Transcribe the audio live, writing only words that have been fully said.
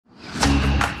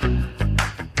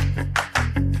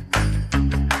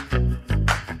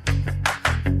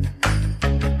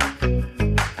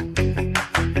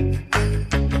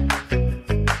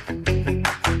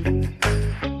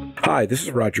Hi, this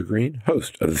is Roger Green,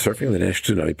 host of the Surfing the NASH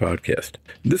Tsunami podcast.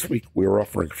 This week, we are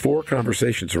offering 4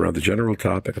 conversations around the general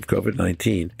topic of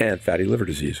COVID-19 and fatty liver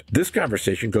disease. This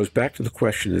conversation goes back to the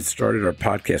question that started our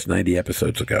podcast 90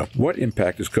 episodes ago. What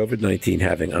impact is COVID-19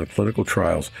 having on clinical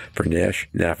trials for NASH,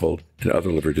 NAFLD, and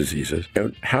other liver diseases?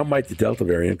 And how might the Delta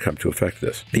variant come to affect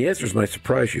this? The answers might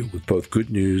surprise you, with both good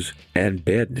news and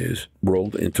bad news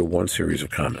rolled into one series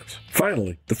of comments.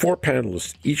 Finally, the 4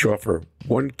 panelists each offer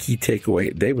one key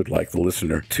takeaway they would like the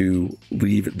listener to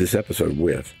leave this episode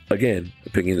with. Again,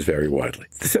 opinions vary widely.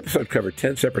 This episode covered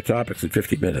 10 separate topics in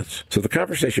 50 minutes, so the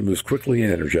conversation moves quickly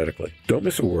and energetically. Don't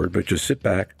miss a word, but just sit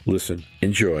back, listen,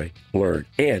 enjoy, learn,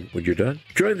 and when you're done,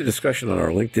 join the discussion on our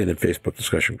LinkedIn and Facebook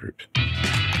discussion groups.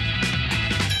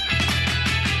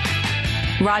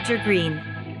 Roger Green.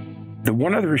 The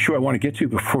one other issue I want to get to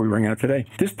before we ring out today,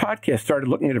 this podcast started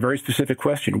looking at a very specific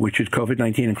question, which is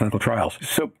COVID-19 and clinical trials.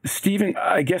 So, Stephen,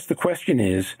 I guess the question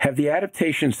is, have the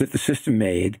adaptations that the system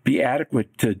made be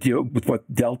adequate to deal with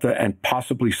what Delta and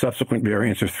possibly subsequent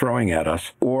variants are throwing at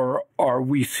us? Or are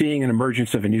we seeing an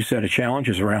emergence of a new set of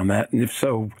challenges around that? And if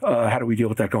so, how do we deal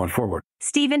with that going forward?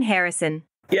 Stephen Harrison.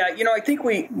 Yeah, I think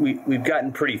we've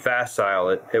gotten pretty facile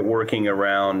at working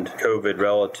around COVID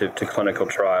relative to clinical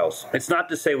trials. It's not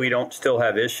to say we don't still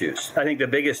have issues. I think the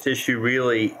biggest issue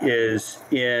really is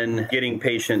in getting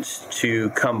patients to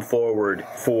come forward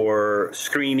for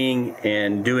screening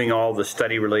and doing all the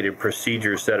study-related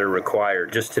procedures that are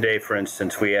required. Just today, for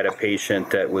instance, we had a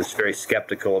patient that was very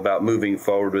skeptical about moving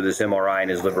forward with his MRI and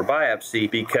his liver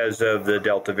biopsy because of the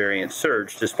Delta variant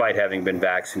surge, despite having been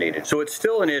vaccinated. So it's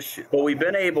still an issue. Well, we've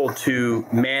been able to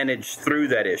manage through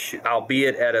that issue,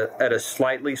 albeit at a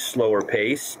slightly slower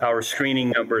pace. Our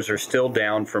screening numbers are still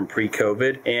down from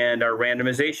pre-COVID, and our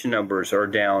randomization numbers are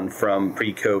down from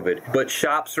pre-COVID. But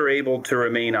shops are able to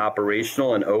remain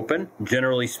operational and open,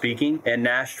 generally speaking, and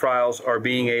NASH trials are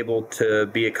being able to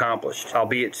be accomplished,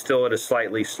 albeit still at a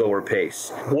slightly slower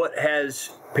pace. What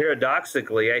has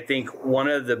paradoxically, I think one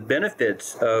of the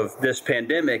benefits of this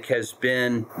pandemic has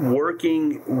been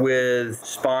working with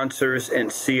sponsors and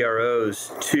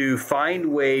CROs to find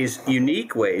ways,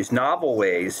 unique ways, novel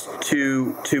ways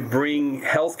to bring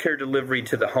healthcare delivery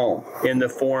to the home in the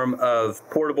form of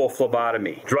portable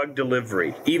phlebotomy, drug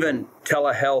delivery, even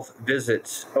telehealth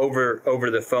visits over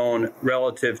the phone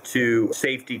relative to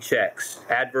safety checks,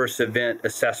 adverse event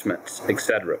assessments,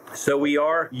 etc. So we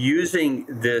are using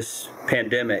this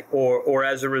pandemic or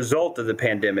as a result of the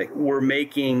pandemic, we're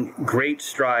making great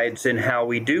strides in how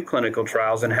we do clinical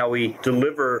trials and how we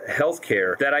deliver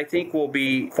healthcare that I think will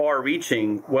be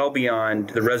far-reaching, well beyond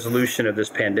the resolution of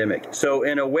this pandemic. So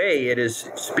in a way, it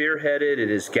is spearheaded, it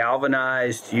is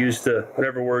galvanized, use the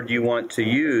whatever word you want to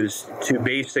use, to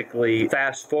basically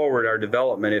fast forward our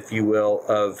development, if you will,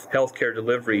 of healthcare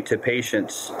delivery to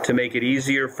patients to make it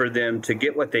easier for them to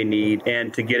get what they need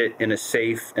and to get it in a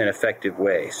safe and effective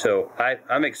way. So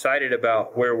I'm excited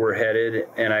about where we're headed,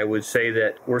 and I would say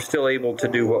that we're still able to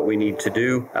do what we need to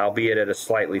do, albeit at a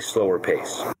slightly slower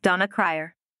pace. Donna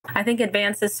Cryer. I think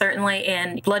advances certainly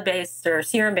in blood-based or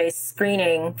serum-based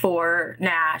screening for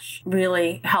NASH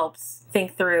really helps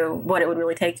think through what it would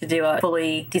really take to do a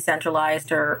fully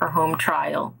decentralized or home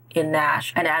trial in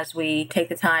NASH. And as we take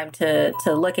the time to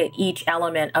look at each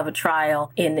element of a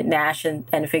trial in NASH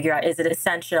and figure out, is it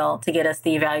essential to get us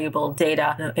the valuable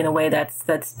data in a way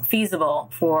that's feasible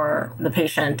for the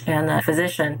patient and the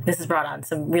physician? This has brought on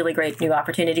some really great new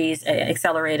opportunities,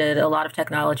 accelerated a lot of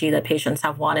technology that patients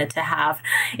have wanted to have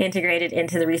integrated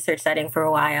into the research setting for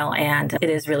a while, and it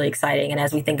is really exciting. And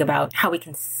as we think about how we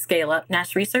can scale up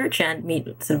NASH research and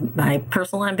meet my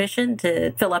personal ambition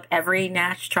to fill up every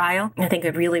NASH trial, I think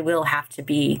it really will have to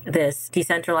be this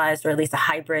decentralized or at least a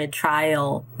hybrid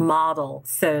trial model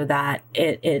so that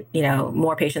it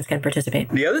more patients can participate.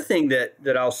 The other thing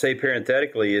that I'll say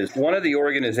parenthetically is one of the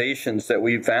organizations that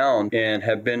we've found and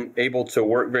have been able to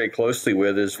work very closely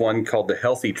with is one called the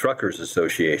Healthy Truckers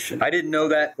Association. I didn't know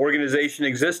that organization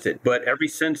existed, but ever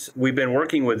since we've been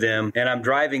working with them and I'm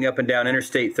driving up and down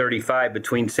Interstate 35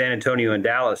 between San Antonio and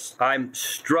Dallas, I'm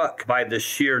struck by the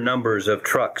sheer numbers of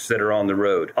trucks that are on the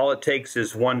road. All it takes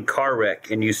is one car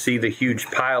wreck and you see the huge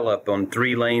pileup on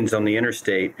 3 lanes on the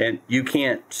interstate, and you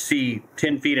can't see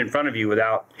 10 feet in front of you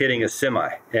without hitting a semi.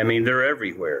 I mean, they're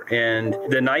everywhere. And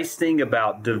the nice thing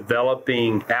about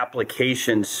developing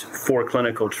applications for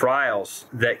clinical trials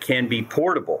that can be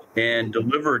portable and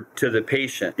delivered to the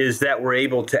patient is that we're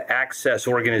able to access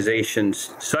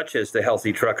organizations such as the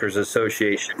Healthy Truckers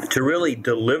Association to really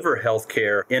deliver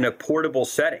healthcare in a portable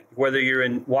setting. Whether you're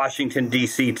in Washington,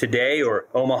 D.C. today or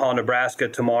Omaha, Nebraska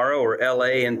tomorrow or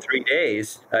L.A. in 3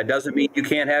 days, doesn't mean you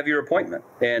can't have your appointment.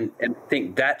 And I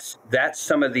think that's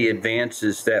some of the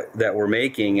advances that we're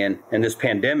making. And this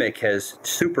pandemic has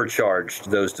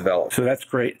supercharged those developments. So that's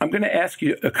great. I'm going to ask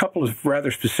you a couple of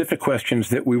rather specific questions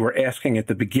that we were asking at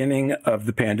the beginning of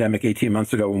the pandemic 18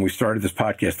 months ago when we started this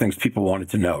podcast, things people wanted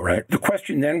to know, right? The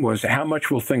question then was, how much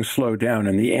will things slow down?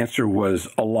 And the answer was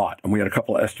a lot. And we had a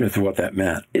couple of estimates of what that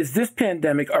meant. Is this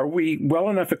pandemic, are we well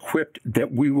enough equipped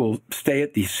that we will stay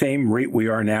at the same rate we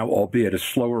are now, albeit a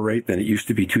slower rate than it used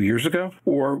to be 2 years ago?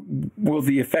 Or will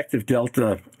the effect of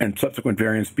Delta and subsequent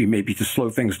variants be maybe to slow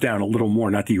things down a little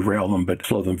more, not derail them, but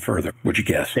slow them further? Would you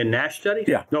guess? In NASH studies?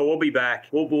 Yeah. No, we'll be back.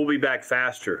 We'll be back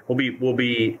faster. We'll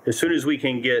be as soon as we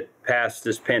can get past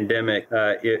this pandemic,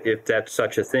 if that's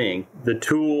such a thing. The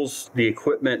tools, the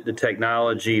equipment, the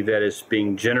technology that is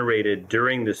being generated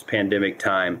during this pandemic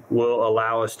time will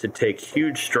allow us to take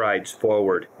huge strides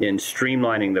forward in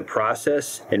streamlining the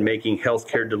process and making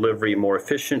healthcare delivery more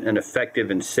efficient and effective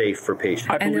and safe for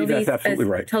patients. I believe that's absolutely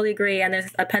right. Totally agree. And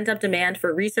there's a pent-up demand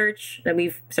for research that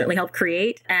we've certainly helped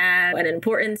create, and an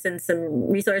importance and some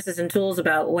resources and tools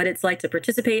about what it's like to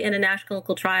participate in a NASH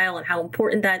clinical trial and how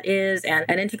important that is, and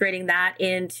integrating that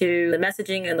into the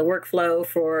messaging and the workflow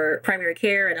for primary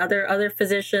care and other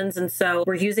physicians. And so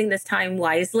we're using this time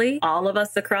wisely, all of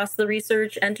us across the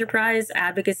research enterprise,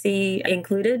 advocacy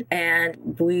included,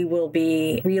 and we will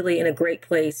be really in a great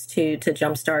place to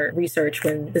jumpstart research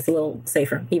when it's a little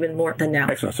safer, even more than now.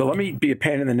 Excellent. So let me be a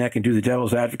pain in the neck and do the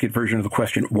devil's advocate version of the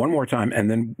question one more time,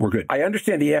 and then we're good. I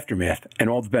understand the aftermath and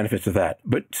all the benefits of that.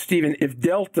 But Stephen, if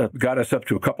Delta got us up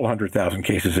to a couple 100,000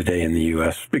 cases a day in the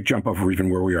U.S., big jump over even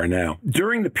where we are now,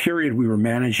 during the period we were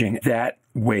managing that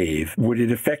wave, would it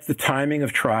affect the timing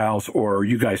of trials, or are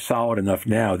you guys solid enough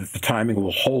now that the timing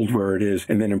will hold where it is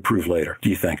and then improve later, do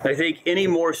you think? I think any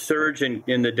more surge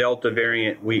in the Delta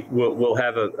variant will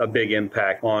have a big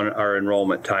impact on our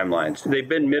enrollment timelines. They've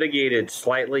been mitigated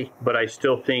slightly, but I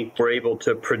still think we're able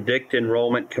to predict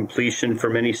enrollment completion for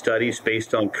many studies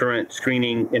based on current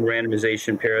screening and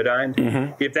randomization paradigms.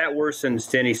 Mm-hmm. If that worsens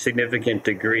to any significant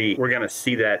degree, we're going to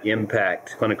see that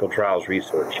impact clinical trials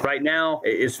research. Right now,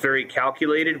 it's very calculated.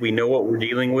 We know what we're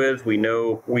dealing with. We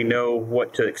know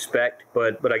what to expect.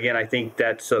 But again, I think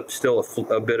that's still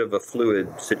a bit of a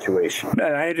fluid situation.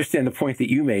 And I understand the point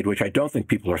that you made, which I don't think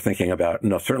people are thinking about,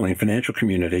 no, certainly in financial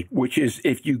community, which is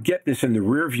if you get this in the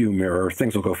rearview mirror,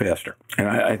 things will go faster.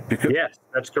 And yes,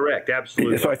 that's correct.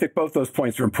 Absolutely. So I think both those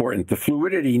points are important. The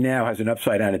fluidity now has an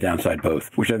upside and a downside both,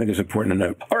 which I think is important to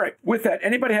note. All right. With that,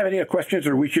 anybody have any questions,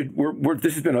 or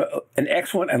this has been an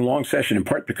excellent and long session, in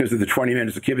part because of the 20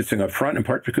 minutes of kibitzing up front, in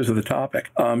part because of the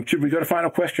topic. Should we go to final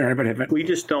question? Anybody have any? We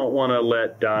just don't want to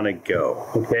let Donna go.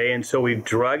 Okay. And so we've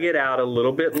drug it out a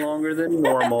little bit longer than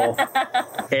normal.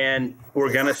 And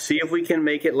we're going to see if we can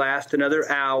make it last another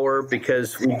hour,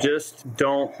 because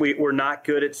we're not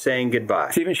good at saying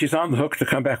goodbye. Stephen, she's on the hook to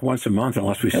come back once a month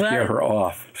unless we scare her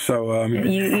off. So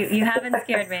you haven't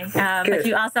scared me, but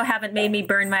you also haven't made me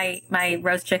burn my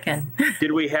roast chicken.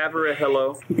 Did we have her a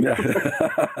hello?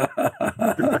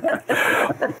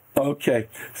 Okay.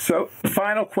 So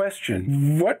final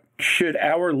question. What should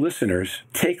our listeners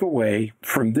take away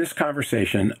from this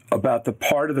conversation about the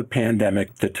part of the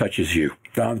pandemic that touches you?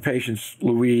 Don, the patients,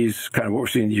 Louise, kind of what we're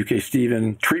seeing in the UK,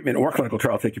 Stephen, treatment or clinical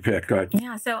trial, take your pick. Go ahead.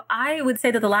 Yeah, so I would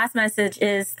say that the last message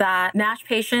is that NASH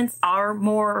patients are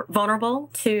more vulnerable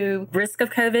to risk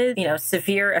of COVID,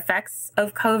 severe effects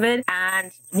of COVID,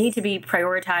 and need to be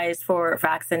prioritized for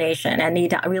vaccination and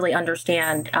need to really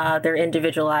understand their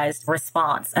individualized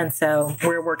response. And so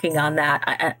we're working on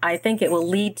that. I think it will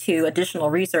lead to additional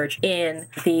research in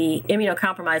the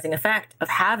immunocompromising effect of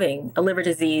having a liver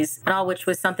disease, and all which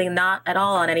was something not at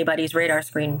all on anybody's radar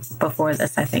screen before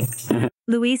this, I think. Mm-hmm.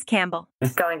 Louise Campbell.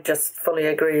 I just fully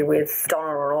agree with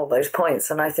Donna on all those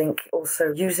points. And I think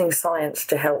also using science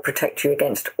to help protect you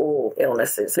against all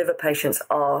illnesses. Liver patients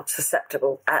are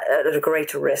susceptible at a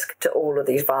greater risk to all of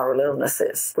these viral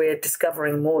illnesses. We're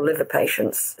discovering more liver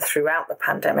patients throughout the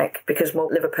pandemic because more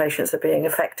liver patients are being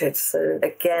affected. So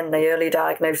again, the early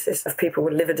diagnosis of people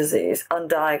with liver disease,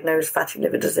 undiagnosed fatty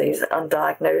liver disease,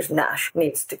 undiagnosed NASH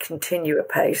needs to continue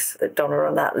apace. That Donna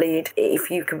on that lead.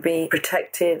 If you can be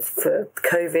protected for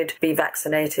COVID, be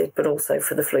vaccinated, but also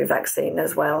for the flu vaccine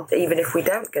as well. Even if we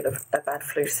don't get a bad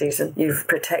flu season, you've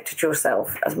protected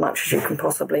yourself as much as you can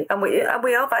possibly. And we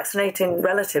are vaccinating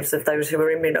relatives of those who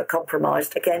are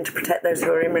immunocompromised, again, to protect those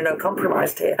who are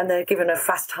immunocompromised here. And they're given a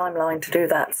fast timeline to do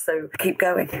that. So keep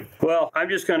going. Well, I'm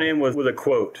just going to end with a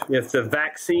quote. If the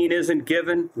vaccine isn't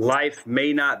given, life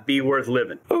may not be worth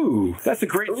living. Ooh, that's a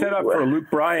great setup for a Luke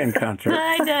Bryan concert.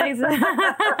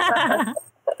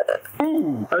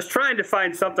 Ooh. I was trying to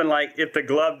find something like, if the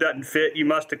glove doesn't fit, you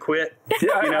must have quit.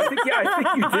 Yeah, I think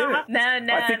you did it.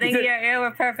 No, I think you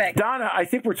were perfect. Donna, I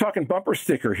think we're talking bumper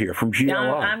sticker here from GLI.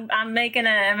 I'm making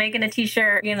a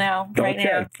T-shirt, right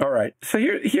now. All right. So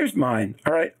here's mine.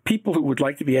 All right. People who would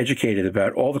like to be educated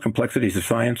about all the complexities of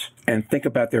science and think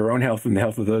about their own health and the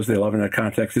health of those they love in that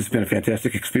context. It's been a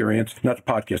fantastic experience, not the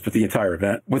podcast, but the entire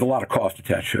event, with a lot of cost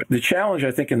attached to it. The challenge,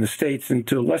 I think, in the States and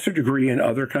to a lesser degree in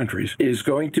other countries is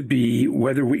going to be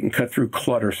whether we can cut through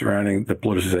clutter surrounding the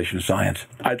politicization of science.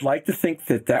 I'd like to think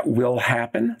that will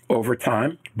happen over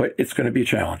time, but it's going to be a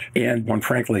challenge. And one,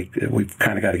 frankly, we've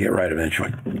kind of got to get right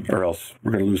eventually, or else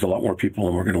we're going to lose a lot more people,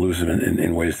 and we're going to lose them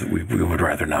in ways that we would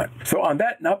rather not. So on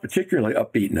that not particularly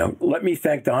upbeat note, let me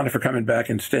thank Donna for coming back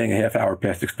and staying a half hour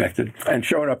past expected and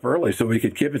showing up early so we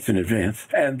could kibitz in advance,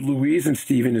 and Louise and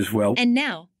Stephen as well. And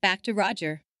now, back to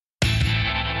Roger.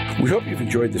 We hope you've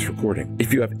enjoyed this recording.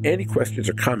 If you have any questions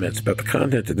or comments about the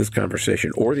content of this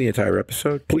conversation or the entire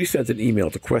episode, please send an email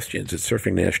to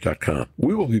questions@surfingnash.com.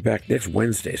 We will be back next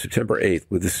Wednesday, September 8th,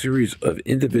 with a series of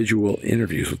individual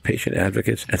interviews with patient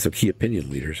advocates and some key opinion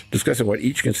leaders, discussing what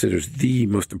each considers the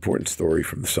most important story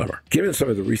from the summer. Given some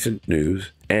of the recent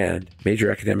news and major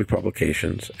academic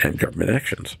publications and government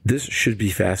actions, this should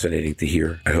be fascinating to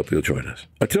hear. I hope you'll join us.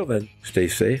 Until then, stay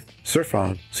safe, surf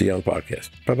on, see you on the podcast.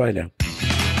 Bye-bye now.